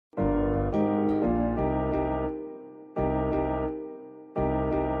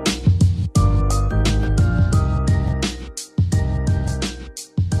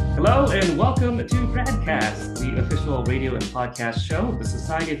and welcome to Gradcast, the official radio and podcast show of the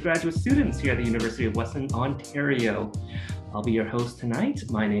Society of Graduate Students here at the University of Western Ontario. I'll be your host tonight.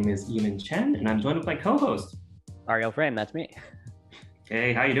 My name is Yimin Chen, and I'm joined with my co-host, Ariel Frame, that's me.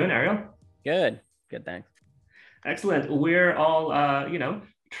 Okay, how you doing, Ariel? Good, thanks. Excellent. We're all,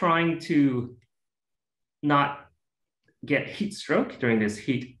 trying to not get heat stroke during this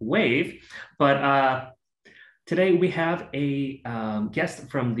heat wave, but today we have a guest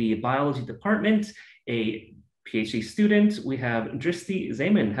from the biology department, a PhD student. We have Dristy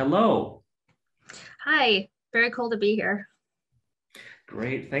Zaman. Hello. Hi, very cool to be here.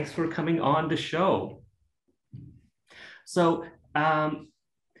 Great, thanks for coming on the show. So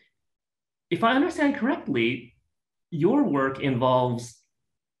if I understand correctly, your work involves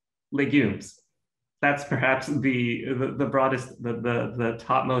legumes. That's perhaps the broadest, the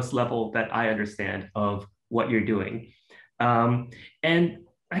topmost level that I understand of what you're doing. And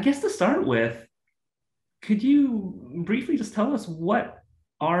I guess to start with, could you briefly just tell us what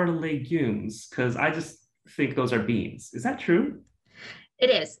are legumes? Because I just think those are beans. Is that true? It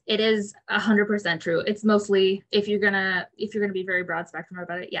is 100% true. It's mostly, if you're gonna be very broad spectrum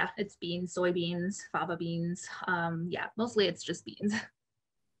about it, yeah, it's beans, soybeans, fava beans. Yeah, mostly it's just beans.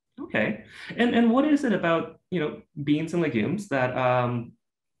 Okay. And what is it about, beans and legumes that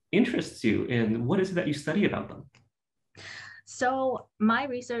interests you, and what is it that you study about them? So my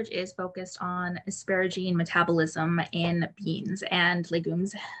research is focused on asparagine metabolism in beans and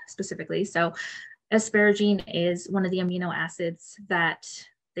legumes specifically. So asparagine is one of the amino acids that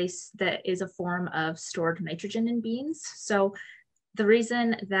is a form of stored nitrogen in beans. So the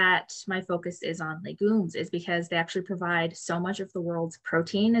reason that my focus is on legumes is because they actually provide so much of the world's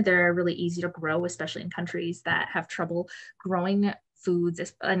protein. They're really easy to grow, especially in countries that have trouble growing foods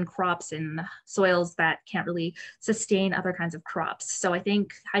and crops in soils that can't really sustain other kinds of crops. So I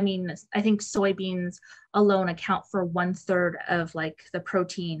think soybeans alone account for 1/3 of the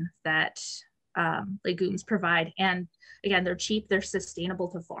protein that legumes provide. And again, they're cheap, they're sustainable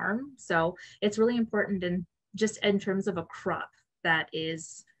to farm. So it's really important in terms of a crop that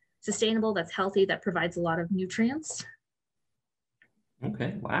is sustainable, that's healthy, that provides a lot of nutrients.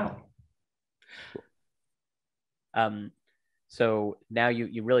 Okay, wow. So now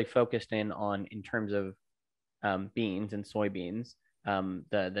you really focused in terms of beans and soybeans,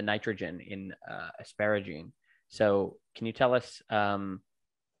 the nitrogen in asparagine. So can you tell us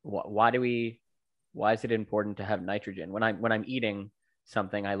why is it important to have nitrogen? When I'm eating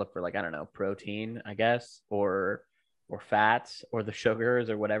something, I look for protein, I guess, or fats or the sugars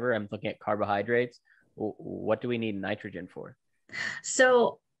or whatever. I'm looking at carbohydrates. What do we need nitrogen for?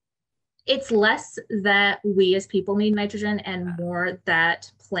 So it's less that we as people need nitrogen and more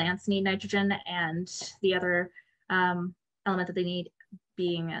that plants need nitrogen, and the other element that they need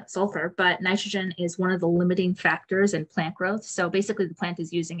being sulfur. But nitrogen is one of the limiting factors in plant growth. So basically the plant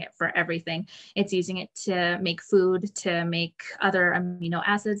is using it for everything. It's using it to make food, to make other amino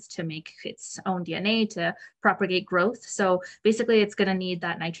acids, to make its own DNA, to propagate growth. So basically it's going to need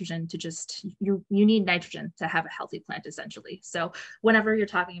that nitrogen to you need nitrogen to have a healthy plant, essentially. So whenever you're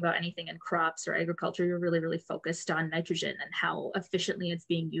talking about anything in crops or agriculture, you're really, really focused on nitrogen and how efficiently it's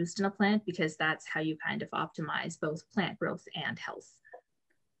being used in a plant, because that's how you kind of optimize both plant growth and health.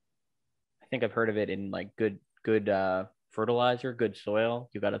 I think I've heard of it in good fertilizer, good soil.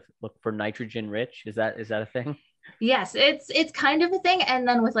 You got to look for nitrogen rich. Is that a thing? Yes, it's kind of a thing. And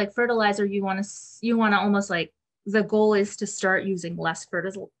then with fertilizer, you want to almost the goal is to start using less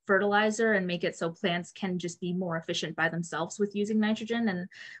fertilizer and make it so plants can just be more efficient by themselves with using nitrogen. And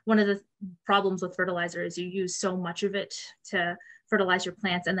one of the problems with fertilizer is you use so much of it to fertilize your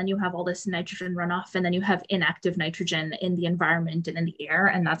plants, and then you have all this nitrogen runoff, and then you have inactive nitrogen in the environment and in the air,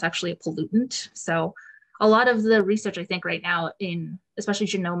 and that's actually a pollutant. So a lot of the research, I think, right now in especially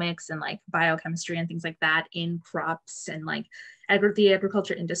genomics and biochemistry and things like that in crops and the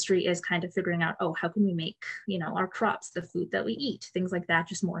agriculture industry is kind of figuring out, how can we make our crops, the food that we eat, things like that,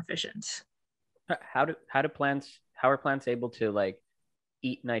 just more efficient. How are plants able to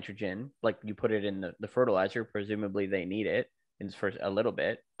eat nitrogen? You put it in the fertilizer, presumably they need it for a little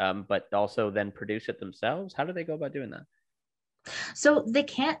bit, but also then produce it themselves. How do they go about doing that? So they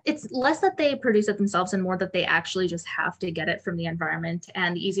can't, it's less that they produce it themselves and more that they actually just have to get it from the environment.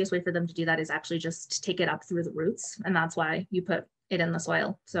 And the easiest way for them to do that is actually just take it up through the roots. And that's why you put it in the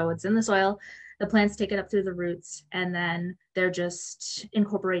soil. So it's in the soil, the plants take it up through the roots, and then they're just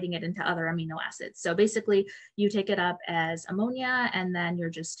incorporating it into other amino acids. So basically you take it up as ammonia, and then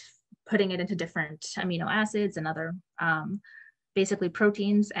you're just putting it into different amino acids and other basically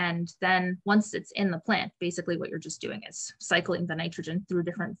proteins. And then once it's in the plant, basically what you're just doing is cycling the nitrogen through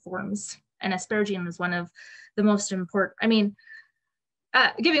different forms. And asparagine is one of the most important, I mean,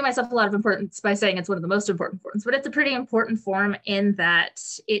 giving myself a lot of importance by saying it's one of the most important forms, but it's a pretty important form in that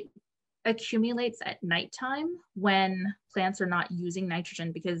it accumulates at nighttime when plants are not using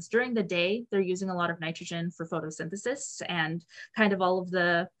nitrogen, because during the day they're using a lot of nitrogen for photosynthesis and kind of all of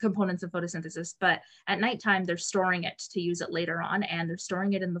the components of photosynthesis, but at nighttime they're storing it to use it later on, and they're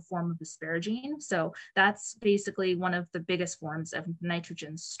storing it in the form of asparagine. So that's basically one of the biggest forms of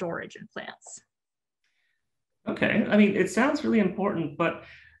nitrogen storage in plants. Okay, I mean, it sounds really important, but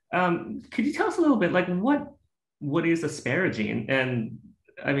could you tell us a little bit, like what is asparagine, and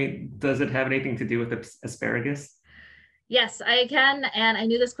I mean, does it have anything to do with asparagus? Yes, I can. And I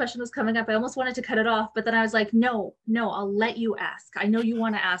knew this question was coming up. I almost wanted to cut it off, but then I was like, no, I'll let you ask. I know you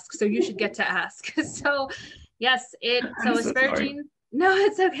want to ask, so you should get to ask. So yes, so asparagine, no,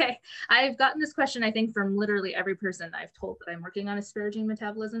 it's okay. I've gotten this question, I think, from literally every person I've told that I'm working on asparagine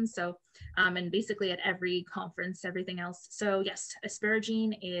metabolism. So, and basically at every conference, everything else. So yes,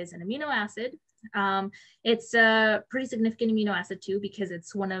 asparagine is an amino acid. It's a pretty significant amino acid too, because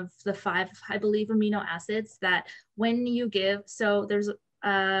it's one of the 5, I believe, amino acids that when you give, so there's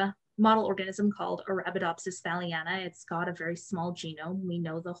a model organism called Arabidopsis thaliana. It's got a very small genome. We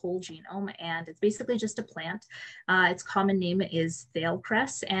know the whole genome, and it's basically just a plant. Its common name is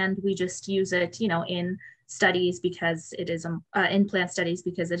thalecress, and we just use it, in studies because it is in plant studies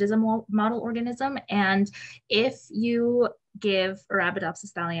because it is a model organism. And if you give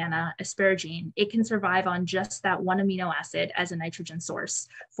Arabidopsis thaliana asparagine, it can survive on just that one amino acid as a nitrogen source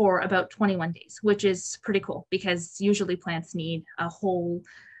for about 21 days, which is pretty cool because usually plants need a whole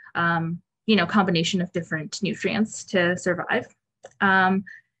combination of different nutrients to survive.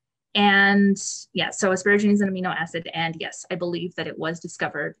 And yeah, so asparagine is an amino acid, and yes, I believe that it was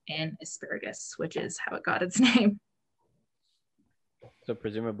discovered in asparagus, which is how it got its name. So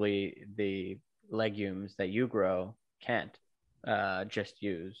presumably the legumes that you grow can't just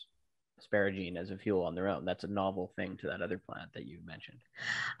use asparagine as a fuel on their own. That's a novel thing to that other plant that you mentioned.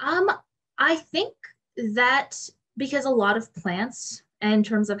 I think that because a lot of plants, in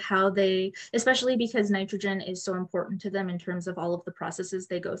terms of how they, especially because nitrogen is so important to them in terms of all of the processes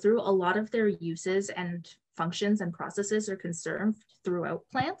they go through, a lot of their uses and functions and processes are conserved throughout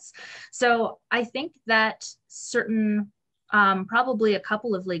plants. So I think that certain, probably a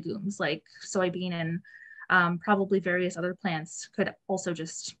couple of legumes like soybean and probably various other plants could also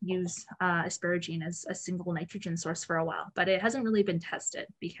just use asparagine as a single nitrogen source for a while, but it hasn't really been tested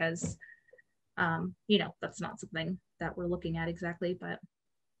because that's not something that we're looking at exactly. But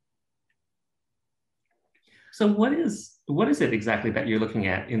so what is it exactly that you're looking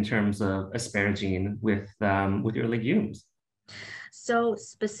at in terms of asparagine with your legumes? So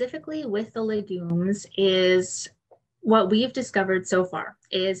specifically with the legumes is what we've discovered so far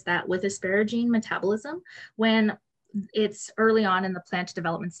is that with asparagine metabolism, when it's early on in the plant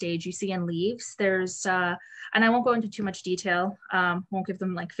development stage, you see in leaves, there's, and I won't go into too much detail, won't give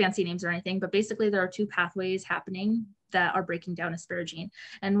them like fancy names or anything, but basically there are 2 pathways happening that are breaking down asparagine.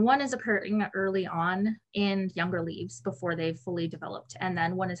 And one is occurring early on in younger leaves before they've fully developed. And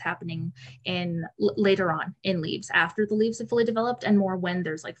then one is happening in later on in leaves after the leaves have fully developed, and more when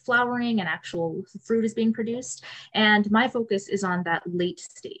there's like flowering and actual fruit is being produced. And my focus is on that late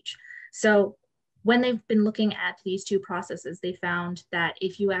stage. So when they've been looking at these 2 processes, they found that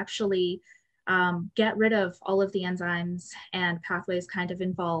if you actually get rid of all of the enzymes and pathways kind of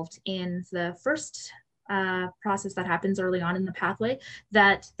involved in the first process that happens early on in the pathway,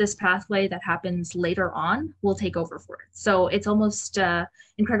 that this pathway that happens later on will take over for it. So it's almost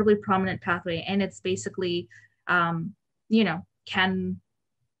incredibly prominent pathway, and it's basically, can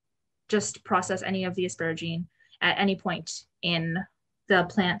just process any of the asparagine at any point in the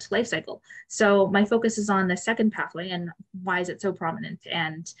plant life cycle. So my focus is on the second pathway and why is it so prominent,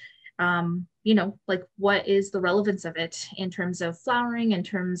 and like what is the relevance of it in terms of flowering, in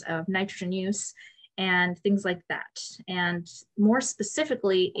terms of nitrogen use, and things like that. And more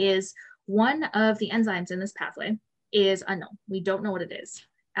specifically is one of the enzymes in this pathway is unknown. We don't know what it is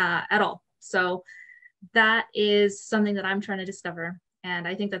at all. So that is something that I'm trying to discover. And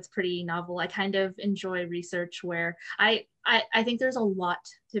I think that's pretty novel. I kind of enjoy research where I think there's a lot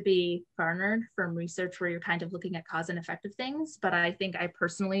to be garnered from research where you're kind of looking at cause and effect of things. But I think I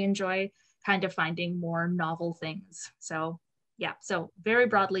personally enjoy kind of finding more novel things. So yeah, so very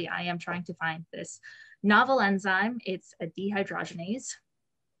broadly, I am trying to find this novel enzyme. It's a dehydrogenase.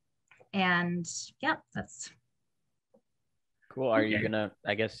 And yeah, that's cool. Are you gonna,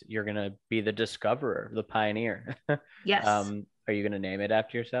 I guess you're gonna be the discoverer, the pioneer. Yes. Are you going to name it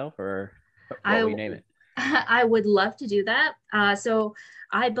after yourself, or what I will you name it? I would love to do that. So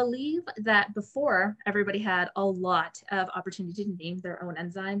I believe that before everybody had a lot of opportunity to name their own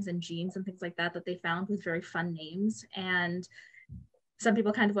enzymes and genes and things like that that they found with very fun names. And some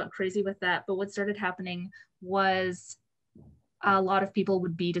people kind of went crazy with that. But what started happening was a lot of people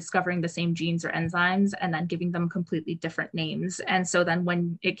would be discovering the same genes or enzymes and then giving them completely different names. And so then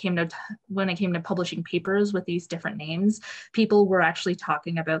when it came to publishing papers with these different names, people were actually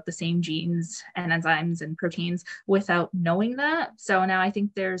talking about the same genes and enzymes and proteins without knowing that. So now I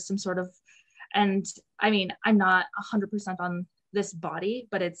think there's some sort of, and I mean, I'm not 100% on this body,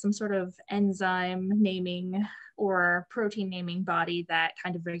 but it's some sort of enzyme naming or protein naming body that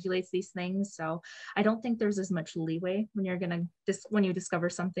kind of regulates these things. So I don't think there's as much leeway when you're gonna when you discover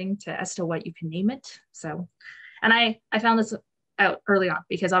something as to what you can name it. So, and I found this out early on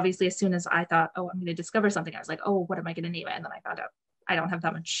because obviously as soon as I thought, oh, I'm gonna discover something, I was like, oh, what am I gonna name it? And then I found out I don't have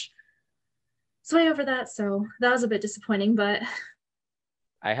that much sway over that. So that was a bit disappointing, but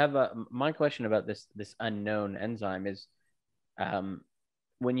I have my question about this unknown enzyme is,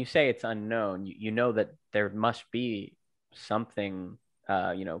 when you say it's unknown, you know that there must be something,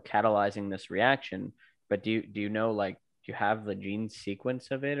 catalyzing this reaction. But do you know, like, do you have the gene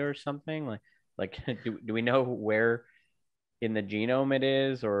sequence of it or something? Like do we know where in the genome it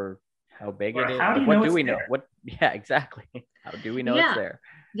is, or how big Or it is? how do Like, you what know do it's we know? there? What, yeah, exactly. How do we know it's yeah. there?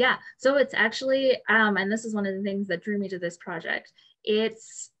 Yeah, so it's actually, and this is one of the things that drew me to this project.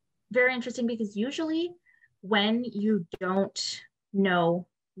 It's very interesting because usually when you don't know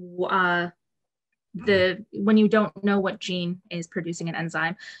when you don't know what gene is producing an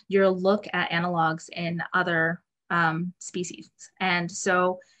enzyme, you'll look at analogs in other species. And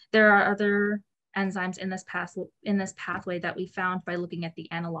so there are other enzymes in this pathway that we found by looking at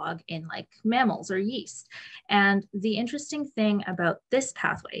the analog in like mammals or yeast. And the interesting thing about this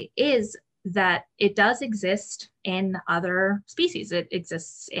pathway is that it does exist in other species. It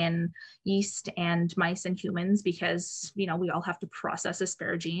exists in yeast and mice and humans because we all have to process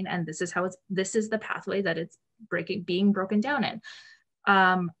asparagine, and this is the pathway that it's being broken down in.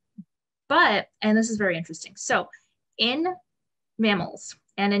 And this is very interesting. So in mammals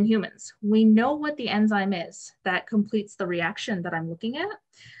and in humans, we know what the enzyme is that completes the reaction that I'm looking at,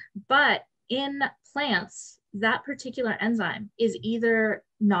 but in plants, that particular enzyme is either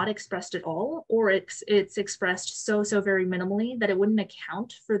not expressed at all, or it's expressed so very minimally that it wouldn't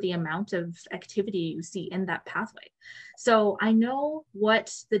account for the amount of activity you see in that pathway. So I know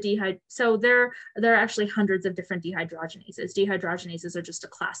what so there are actually hundreds of different dehydrogenases. Dehydrogenases are just a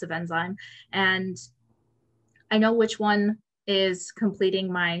class of enzyme, and I know which one is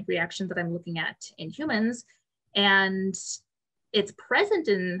completing my reaction that I'm looking at in humans, and it's present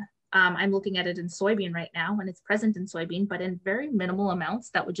in I'm looking at it in soybean right now, and it's present in soybean, but in very minimal amounts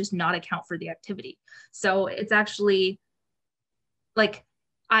that would just not account for the activity. So it's actually like,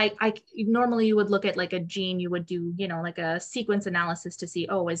 I normally you would look at like a gene, you would do, like a sequence analysis to see,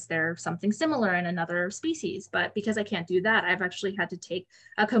 oh, is there something similar in another species? But because I can't do that, I've actually had to take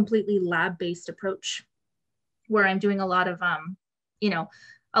a completely lab-based approach where I'm doing a lot of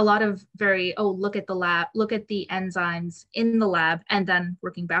look at the lab, look at the enzymes in the lab, and then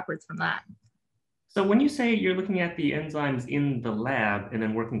working backwards from that. So when you say you're looking at the enzymes in the lab and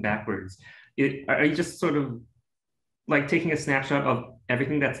then working backwards, are you just sort of like taking a snapshot of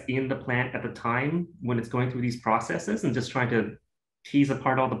everything that's in the plant at the time when it's going through these processes and just trying to tease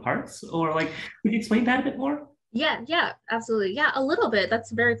apart all the parts? Or like, could you explain that a bit more? Yeah, absolutely. Yeah, a little bit.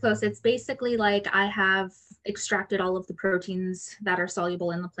 That's very close. It's basically like I have extracted all of the proteins that are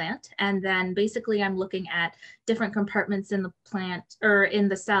soluble in the plant. And then basically I'm looking at different compartments in the plant or in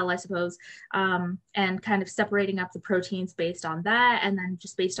the cell, I suppose, and kind of separating up the proteins based on that. And then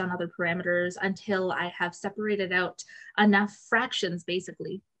just based on other parameters until I have separated out enough fractions,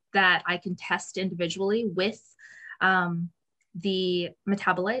 basically, that I can test individually with the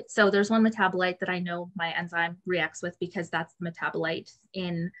metabolite. So there's one metabolite that I know my enzyme reacts with because that's the metabolite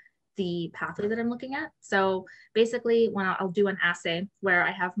in the pathway that I'm looking at. So basically when I'll do an assay where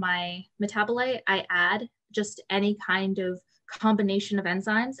I have my metabolite, I add just any kind of combination of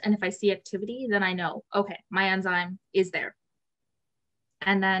enzymes. And if I see activity, then I know, okay, my enzyme is there.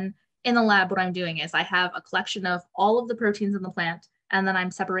 And then in the lab, what I'm doing is I have a collection of all of the proteins in the plant, and then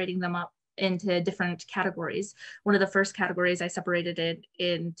I'm separating them up into different categories. One of the first categories I separated it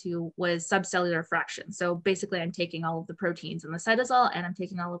into was subcellular fraction. So basically I'm taking all of the proteins in the cytosol and I'm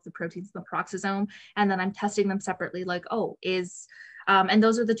taking all of the proteins in the peroxisome, and then I'm testing them separately, like, and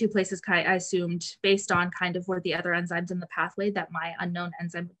those are the two places I assumed based on kind of where the other enzymes in the pathway that my unknown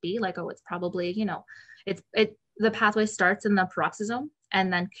enzyme would be, like, oh, it's probably, the pathway starts in the peroxisome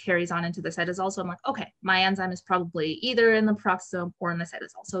and then carries on into the cytosol. So I'm like, okay, my enzyme is probably either in the peroxisome or in the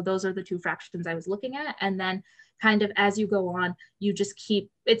cytosol. So those are the two fractions I was looking at. And then kind of as you go on, you just keep,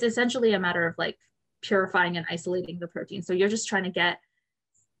 it's essentially a matter of like purifying and isolating the protein. So you're just trying to get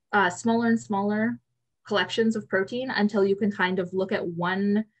smaller and smaller collections of protein until you can kind of look at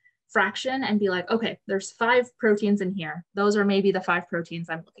one fraction and be like, okay, there's 5 proteins in here. Those are maybe the 5 proteins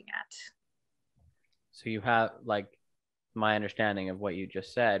I'm looking at. So you have, like, my understanding of what you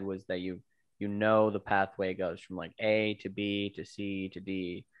just said was that you know the pathway goes from like A to B to C to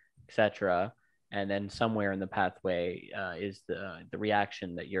D, etc. And then somewhere in the pathway is the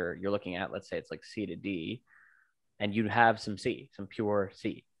reaction that you're looking at. Let's say it's like C to D, and you have some C, some pure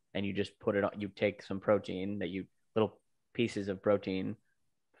C, and you just put it on. You take some protein that you little pieces of protein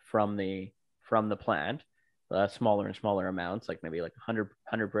from the plant, smaller and smaller amounts, like maybe like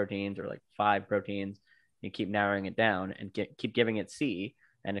 100 proteins or like 5 proteins. You keep narrowing it down and keep giving it C,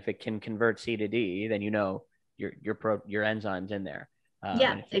 and if it can convert C to D, then you know your enzyme's in there.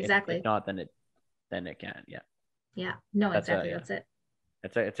 Yeah, exactly. If not, then it can't. Yeah. Yeah. No, exactly. That's it.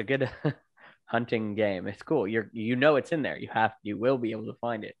 It's a good hunting game. It's cool. You know it's in there. You will be able to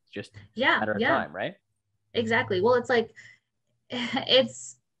find it. It's just a matter of time, right? Exactly. Well, it's like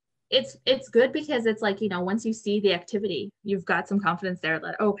it's good because it's like, once you see the activity, you've got some confidence there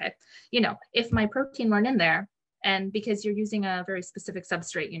that, okay, if my protein weren't in there, and because you're using a very specific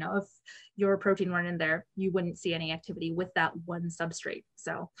substrate, if your protein weren't in there, you wouldn't see any activity with that one substrate.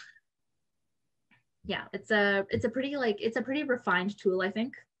 So yeah, it's a pretty refined tool, I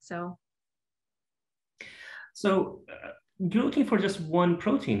think. So you're looking for just one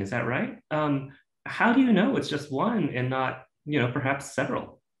protein, is that right? How do you know it's just one and not, perhaps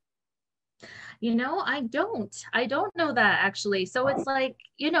several? I don't know that actually. So it's like,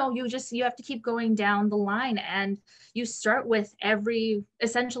 you have to keep going down the line, and you start with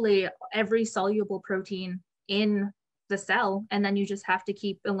essentially every soluble protein in the cell, and then you just have to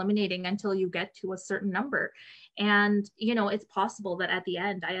keep eliminating until you get to a certain number. And it's possible that at the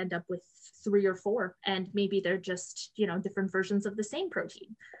end I end up with 3 or 4, and maybe they're just different versions of the same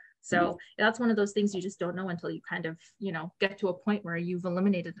protein. So that's one of those things you just don't know until you kind of get to a point where you've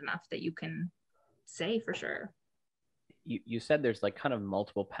eliminated enough that you can say for sure. You said there's like kind of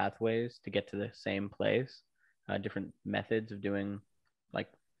multiple pathways to get to the same place, different methods of doing like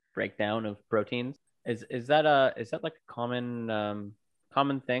breakdown of proteins. Is that like a common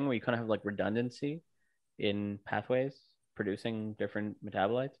thing where you kind of have like redundancy in pathways producing different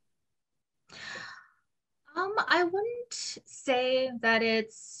metabolites? I wouldn't say that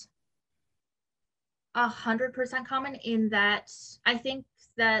it's 100% common, in that I think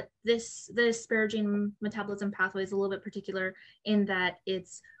that the asparagine metabolism pathway is a little bit particular in that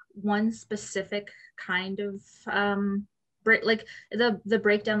it's one specific kind of like the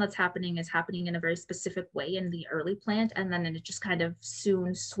breakdown that's happening is happening in a very specific way in the early plant, and then it just kind of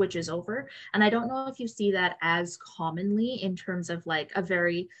soon switches over. And I don't know if you see that as commonly in terms of like a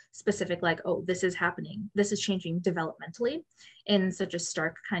very specific, like, oh, this is happening, this is changing developmentally in such a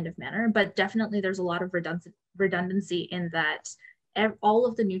stark kind of manner. But definitely there's a lot of redundancy in that all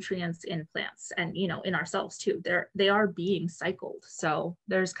of the nutrients in plants and in ourselves too, they are being cycled. So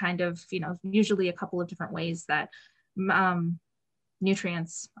there's kind of usually a couple of different ways that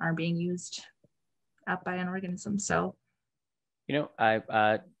nutrients are being used up by an organism. So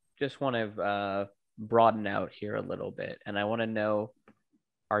I just want to broaden out here a little bit, and I want to know,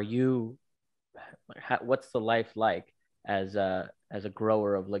 what's the life like as a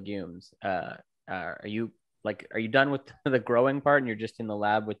grower of legumes? Are you done with the growing part and you're just in the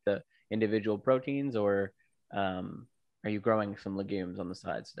lab with the individual proteins, or are you growing some legumes on the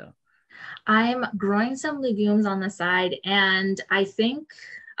side still? I'm growing some legumes on the side, and I think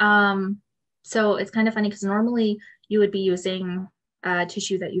so it's kind of funny because normally you would be using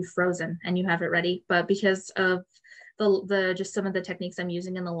tissue that you've frozen and you have it ready, but because of the just some of the techniques I'm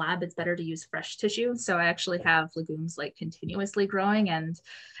using in the lab, it's better to use fresh tissue. So I actually have legumes like continuously growing, and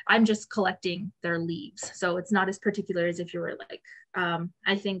I'm just collecting their leaves. So it's not as particular as if you were like,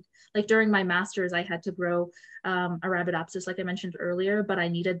 I think like during my master's, I had to grow Arabidopsis, like I mentioned earlier, but I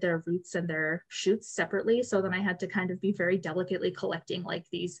needed their roots and their shoots separately. So then I had to kind of be very delicately collecting like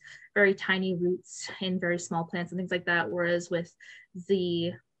these very tiny roots in very small plants and things like that. Whereas with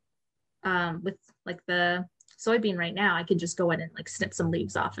the soybean right now, I can just go in and like snip some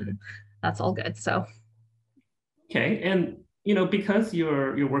leaves off, and that's all good. So okay. And because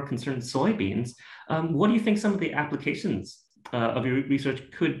your work concerns soybeans, what do you think some of the applications of your research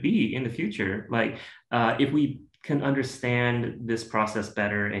could be in the future? Like if we can understand this process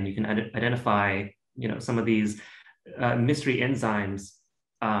better and you can identify some of these mystery enzymes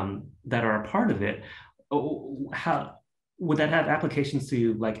that are a part of it. How would that have applications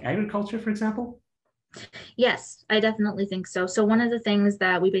to like agriculture, for example? Yes, I definitely think so. So one of the things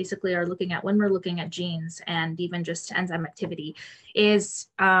that we basically are looking at when we're looking at genes and even just enzyme activity is,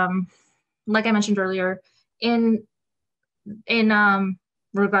 like I mentioned earlier, in in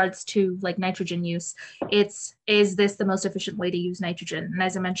regards to like nitrogen use, it's is this the most efficient way to use nitrogen? And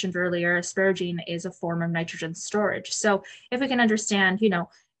as I mentioned earlier, asparagine is a form of nitrogen storage. So if we can understand,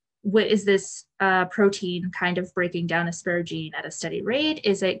 what is this protein kind of breaking down asparagine at a steady rate?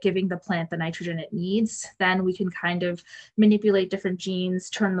 Is it giving the plant the nitrogen it needs? Then we can kind of manipulate different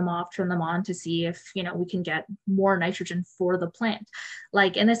genes, turn them off, turn them on to see if, we can get more nitrogen for the plant.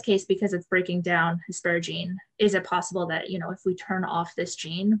 Like in this case, because it's breaking down asparagine, is it possible that, if we turn off this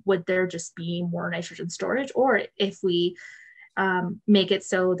gene, would there just be more nitrogen storage? Or if we make it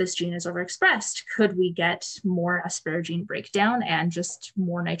so this gene is overexpressed, could we get more asparagine breakdown and just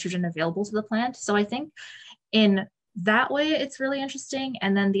more nitrogen available to the plant? So I think in that way, it's really interesting.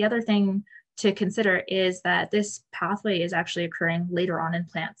 And then the other thing to consider is that this pathway is actually occurring later on in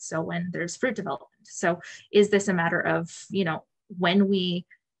plants. So when there's fruit development. So is this a matter of, when we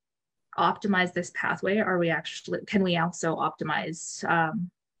optimize this pathway, can we also optimize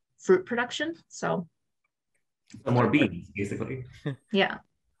fruit production? So more beans, basically. yeah.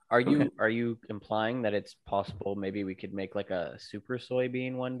 Are you implying that it's possible maybe we could make like a super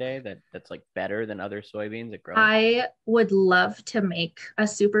soybean one day that's like better than other soybeans at growing? I would love to make a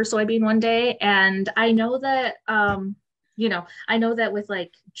super soybean one day. And I know that I know that with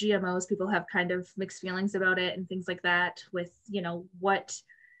like GMOs, people have kind of mixed feelings about it and things like that with, what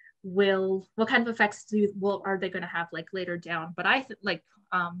kind of effects are they going to have like later down, but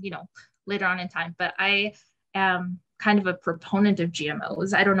later on in time. But I am kind of a proponent of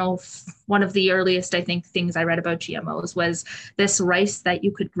GMOs. I don't know if one of the earliest, I think, things I read about GMOs was this rice that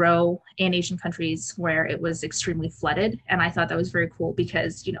you could grow in Asian countries where it was extremely flooded. And I thought that was very cool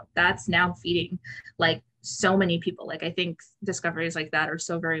because, that's now feeding like so many people. Like I think discoveries like that are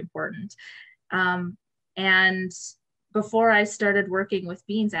so very important. And before I started working with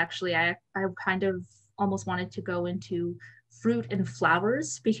beans, actually, I kind of almost wanted to go into fruit and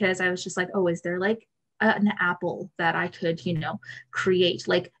flowers because I was just like, oh, is there like an apple that I could, create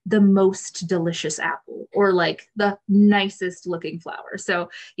like the most delicious apple or like the nicest looking flower.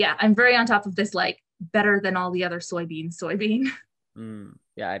 So yeah, I'm very on top of this, like better than all the other soybean.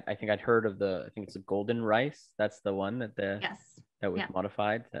 Yeah, I think I'd heard of I think it's a golden rice. That's the one Yes. that was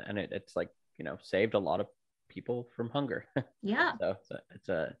modified, and it's like, saved a lot of people from hunger. Yeah. So it's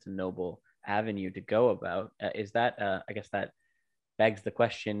a noble avenue to go about. Is that I guess that begs the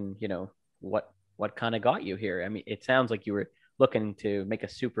question, what kind of got you here? I mean, it sounds like you were looking to make a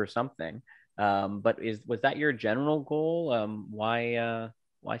super something, but was that your general goal?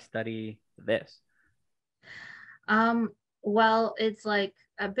 Why study this? Well, it's like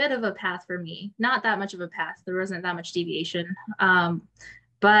a bit of a path for me. Not that much of a path. There wasn't that much deviation.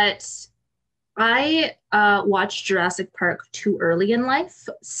 But I watched Jurassic Park too early in life.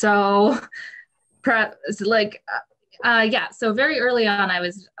 So, like, yeah. So very early on, I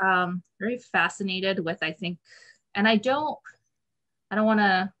was very fascinated with, I think, and I don't want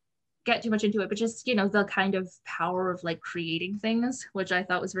to get too much into it, but just, the kind of power of like creating things, which I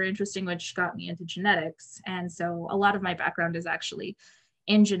thought was very interesting, which got me into genetics. And so a lot of my background is actually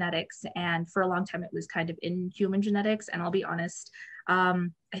in genetics. And for a long time, it was kind of in human genetics. And I'll be honest, I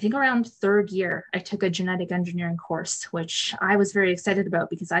think around third year, I took a genetic engineering course, which I was very excited about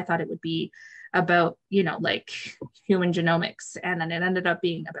because I thought it would be about, like human genomics. And then it ended up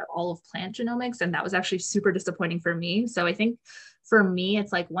being about all of plant genomics. And that was actually super disappointing for me. So I think for me,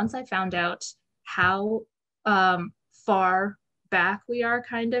 it's like once I found out how far back we are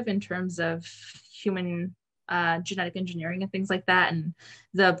kind of in terms of human genetic engineering and things like that, and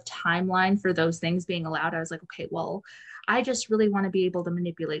the timeline for those things being allowed, I was like, okay, well, I just really want to be able to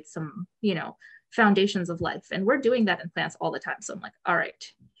manipulate some, foundations of life. And we're doing that in plants all the time. So I'm like, all right,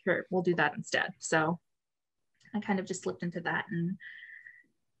 here, we'll do that instead. So I kind of just slipped into that. And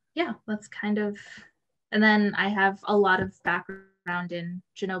yeah, that's kind of, and then I have a lot of background in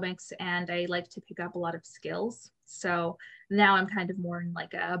genomics and I like to pick up a lot of skills. So now I'm kind of more in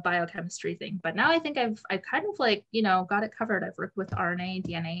like a biochemistry thing. But now I think I've kind of like, got it covered. I've worked with RNA,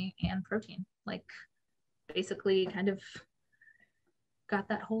 DNA, and protein. Like basically kind of got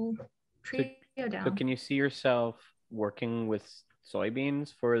that whole trio down. So can you see yourself working with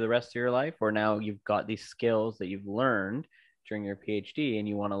soybeans for the rest of your life, or now you've got these skills that you've learned during your PhD and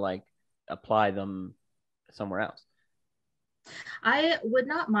you want to like apply them somewhere else? I would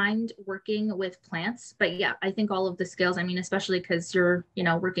not mind working with plants, but yeah, I think all of the skills, I mean, especially because you're,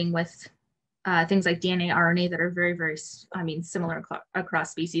 working with things like DNA, RNA that are very, very, I mean, similar across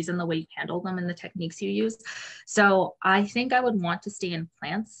species and the way you handle them and the techniques you use. So I think I would want to stay in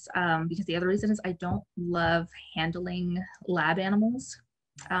plants because the other reason is I don't love handling lab animals.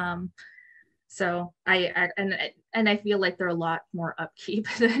 So and I feel like they're a lot more upkeep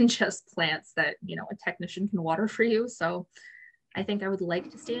than just plants that, a technician can water for you. So I think I would like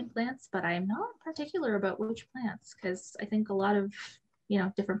to stay in plants, but I'm not particular about which plants because I think a lot of,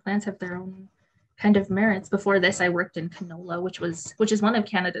 different plants have their own kind of merits. Before this, I worked in canola, which is one of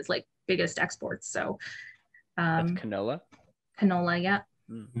Canada's like biggest exports. So That's canola. Canola, yeah.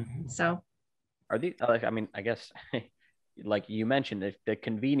 Mm-hmm. So are these like, I mean, I guess like you mentioned the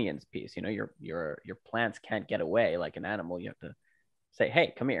convenience piece, your plants can't get away like an animal. You have to say,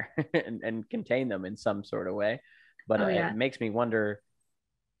 hey, come here and contain them in some sort of way. But it makes me wonder,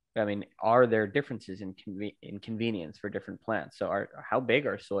 I mean, are there differences in convenience for different plants? So how big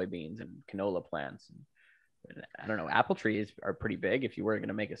are soybeans and canola plants? And I don't know, apple trees are pretty big. If you were going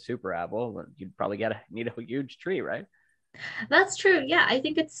to make a super apple, you'd probably need a huge tree, right? that's true. Yeah, I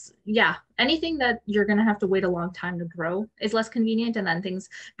think anything that you're gonna have to wait a long time to grow is less convenient. And then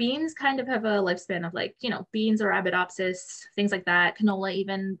beans kind of have a lifespan of like, beans or Arabidopsis, things like that. Canola,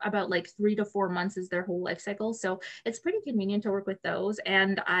 even about like 3 to 4 months is their whole life cycle. So it's pretty convenient to work with those.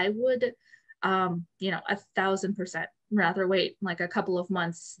 And I would 1,000% rather wait like a couple of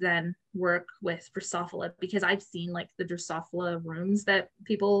months than work with Drosophila because I've seen like the Drosophila rooms that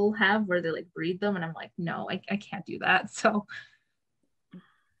people have where they like breed them and I'm like, no, I can't do that. So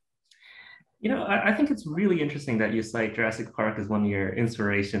I think it's really interesting that you cite Jurassic Park as one of your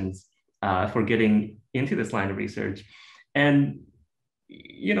inspirations for getting into this line of research. And,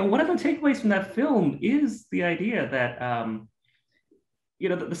 one of the takeaways from that film is the idea that,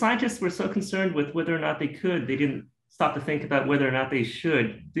 the scientists were so concerned with whether or not they didn't stop to think about whether or not they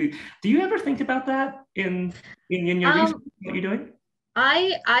should. Do you ever think about that in your research, what you're doing?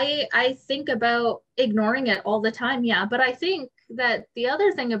 I think about ignoring it all the time, yeah. But I think that the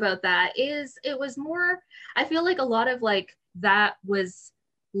other thing about that is it was more, I feel like a lot of like that was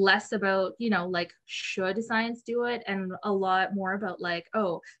less about, like should science do it and a lot more about like,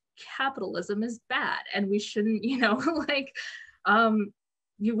 oh, capitalism is bad and we shouldn't, like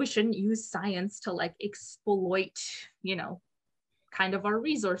we shouldn't use science to like exploit, kind of our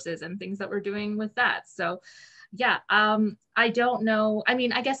resources and things that we're doing with that. So yeah, I don't know. I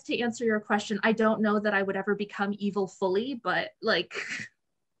mean, I guess to answer your question, I don't know that I would ever become evil fully, but like.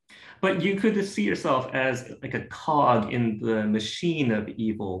 But you could see yourself as like a cog in the machine of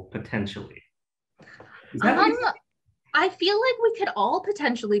evil, potentially. I feel like we could all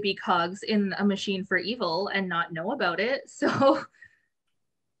potentially be cogs in a machine for evil and not know about it. So.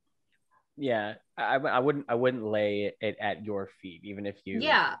 Yeah, I wouldn't lay it at your feet, even if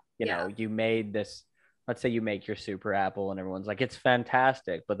you made this. Let's say you make your super apple and everyone's like, it's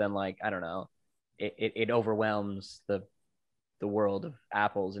fantastic, but then like, I don't know, it overwhelms the world of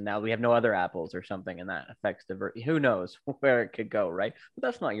apples and now we have no other apples or something and that affects who knows where it could go, right? But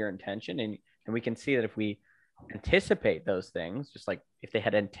that's not your intention. And we can see that if we anticipate those things, just like if they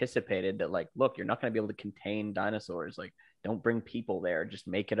had anticipated that, like, look, you're not going to be able to contain dinosaurs, like don't bring people there, just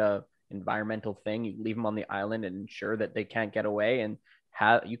make it a environmental thing. You leave them on the island and ensure that they can't get away and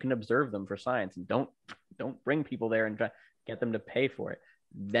you can observe them for science and don't bring people there and try get them to pay for it.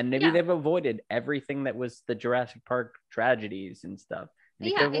 Then maybe they've avoided everything that was the Jurassic Park tragedies and stuff. And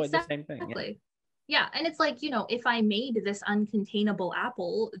you could avoid the same thing. Yeah. And it's like, if I made this uncontainable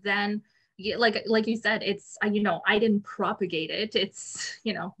apple, then like you said, it's, I didn't propagate it. It's,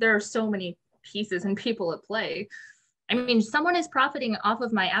 there are so many pieces and people at play. I mean, someone is profiting off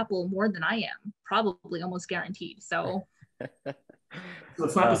of my apple more than I am, probably almost guaranteed. So So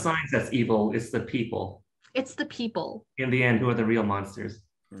it's not the science that's evil, it's the people. It's the people. In the end, who are the real monsters?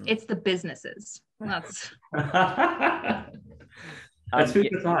 It's the businesses. That's food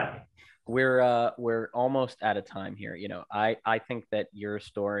for thought. We're almost out of time here. I think that your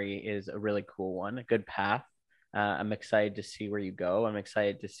story is a really cool one, a good path. I'm excited to see where you go. I'm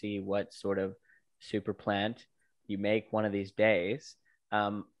excited to see what sort of super plant you make one of these days.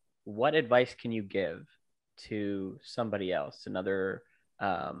 What advice can you give to somebody else, another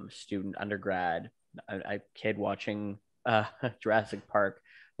student, undergrad, a kid watching Jurassic Park?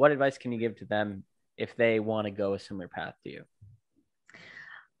 What advice can you give to them if they want to go a similar path to you?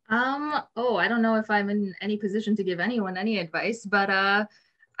 I don't know if I'm in any position to give anyone any advice, but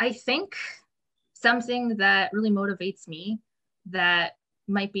I think something that really motivates me that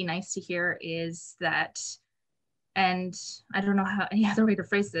might be nice to hear is that And I don't know how any other way to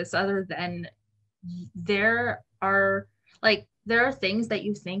phrase this other than there are there are things that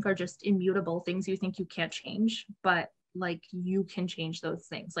you think are just immutable, things you think you can't change, but like you can change those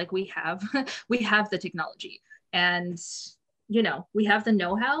things. Like we have we have the technology, and we have the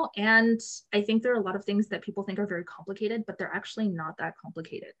know-how, and I think there are a lot of things that people think are very complicated, but they're actually not that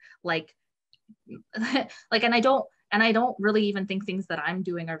complicated. Like and I don't really even think things that I'm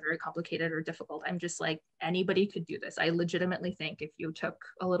doing are very complicated or difficult. I'm just like, anybody could do this. I legitimately think if you took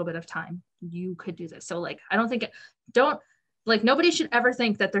a little bit of time, you could do this. So like, I don't think nobody should ever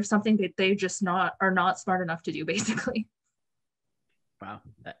think that there's something that they just are not smart enough to do, basically. Wow,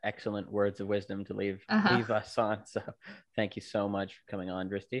 excellent words of wisdom to leave us on. So thank you so much for coming on,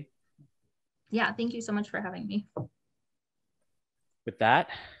 Dristy. Yeah, thank you so much for having me. With that,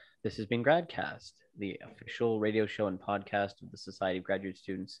 this has been Gradcast, the official radio show and podcast of the Society of Graduate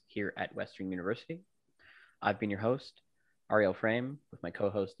Students here at Western University. I've been your host, Ariel Frame, with my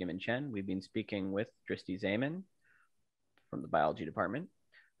co-host Yimin Chen. We've been speaking with Dristy Zaman from the biology department.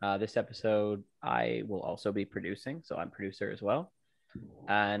 This episode I will also be producing, so I'm producer as well.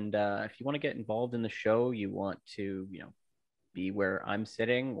 And if you want to get involved in the show, you want to, be where I'm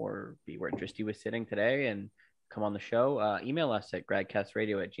sitting or be where Dristy was sitting today and come on the show, email us at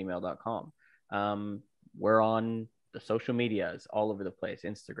gradcastradio@gmail.com. We're on the social medias all over the place,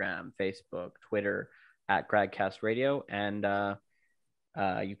 Instagram, Facebook, Twitter, at gradcastradio, and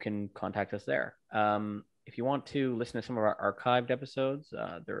you can contact us there. If you want to listen to some of our archived episodes,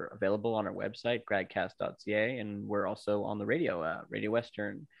 they're available on our website, gradcast.ca, and we're also on the radio, Radio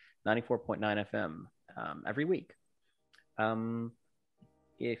Western 94.9 FM every week. I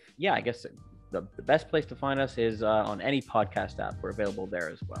guess the best place to find us is on any podcast app. We're available there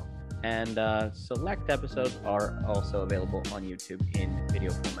as well. And select episodes are also available on YouTube in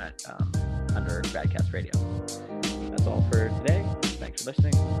video format under Gradcast Radio. That's all for today. Thanks for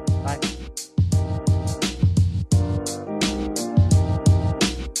listening. Bye.